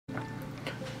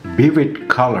vivid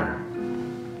color.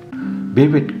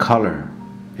 Vivid color.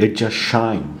 It just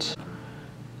shines.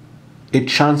 It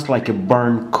shines like a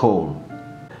burnt coal.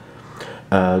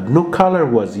 No color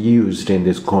was used in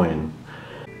this coin.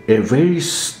 A very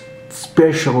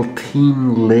special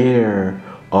thin layer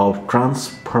of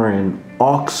transparent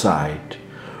oxide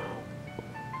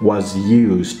was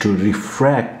used to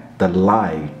refract the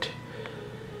light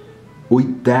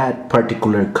with that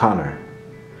particular color.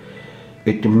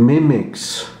 It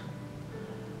mimics,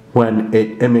 when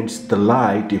it emits the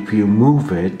light, if you move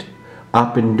it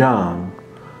up and down,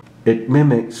 it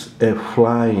mimics a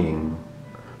flying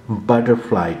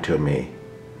butterfly to me.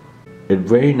 It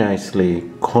very nicely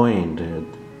coined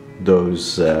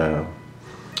those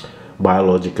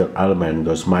biological elements,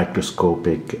 those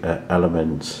microscopic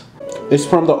elements. It's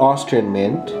from the Austrian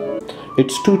mint.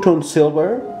 It's two-tone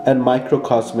silver and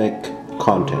microcosmic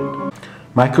content.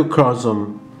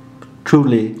 Microcosm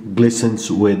truly glistens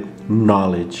with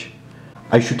knowledge.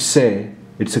 I should say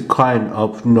it's a coin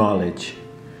of knowledge.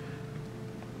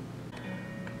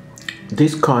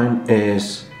 This coin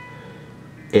is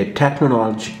a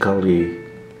technologically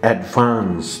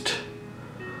advanced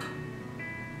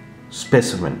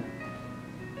specimen.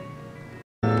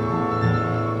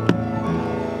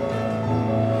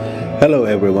 Hello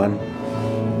everyone.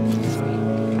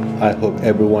 I hope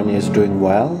everyone is doing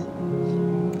well.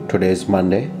 Today is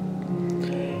Monday.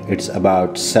 It's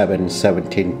about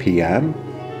 7:17 p.m.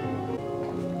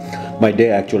 My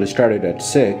day actually started at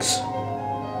 6,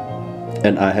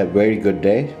 and I have a very good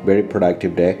day, very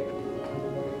productive day.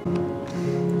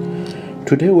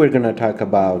 Today we're gonna talk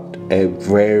about a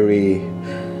very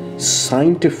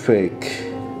scientific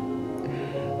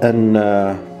and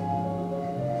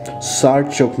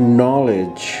search of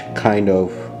knowledge kind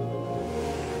of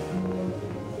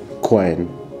coin.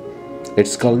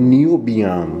 It's called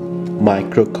Niobium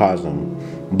Microcosm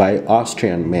by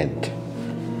Austrian mint.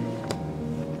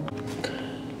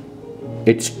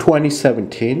 It's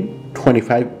 2017,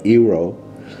 25 euro,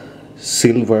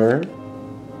 silver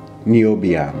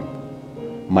Niobium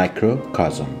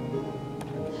Microcosm.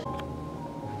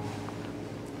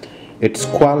 Its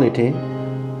quality,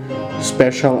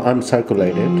 special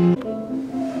uncirculated.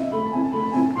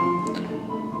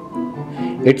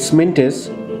 Its mint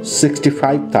is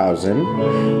 65,000.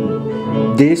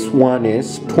 This one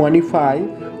is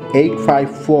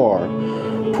 25,854,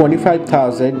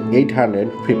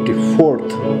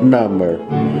 25,854th number.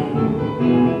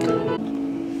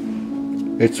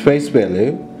 Its face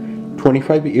value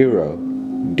 25 euro.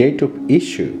 Date of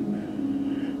issue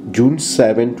June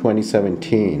 7,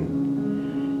 2017.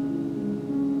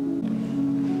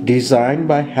 Designed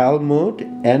by Helmut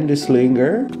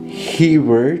Endeslinger,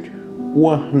 Hebert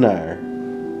Wagner.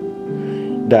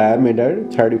 Diameter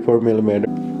 34 millimeter.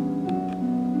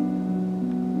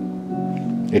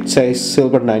 It says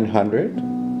silver 900,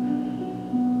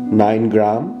 9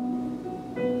 gram,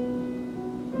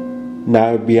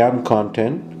 Niobium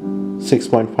content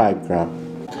 6.5 gram.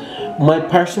 My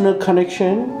personal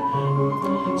connection,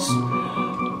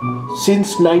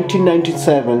 since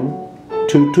 1997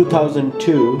 to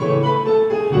 2002,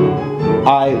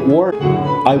 I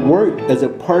worked as a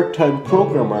part-time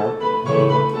programmer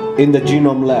in the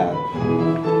genome lab.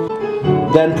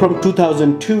 Then from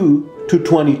 2002 to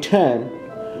 2010,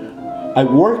 I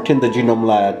worked in the genome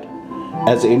lab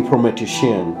as an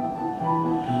informatician.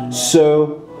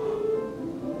 So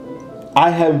I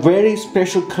have very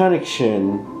special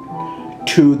connection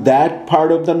to that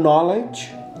part of the knowledge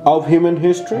of human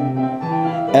history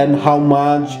and how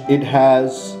much it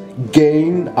has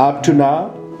gained up to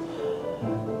now.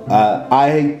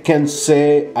 I can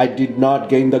say I did not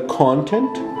gain the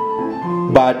content,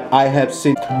 but I have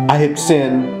seen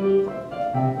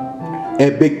a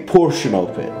big portion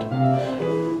of it.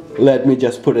 Let me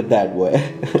just put it that way.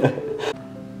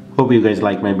 Hope you guys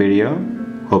like my video.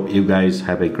 Hope you guys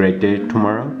have a great day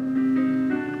tomorrow.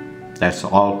 That's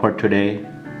all for today.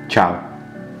 Ciao.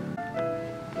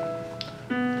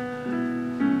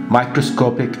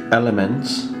 Microscopic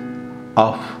elements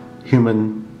of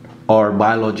human or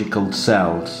biological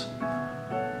cells.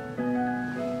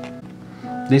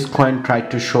 This coin tried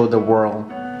to show the world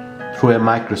through a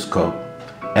microscope,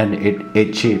 and it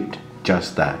achieved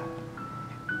just that.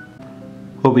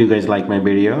 Hope you guys like my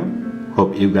video.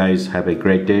 Hope you guys have a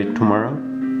great day tomorrow.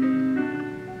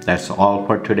 That's all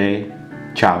for today.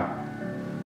 Ciao.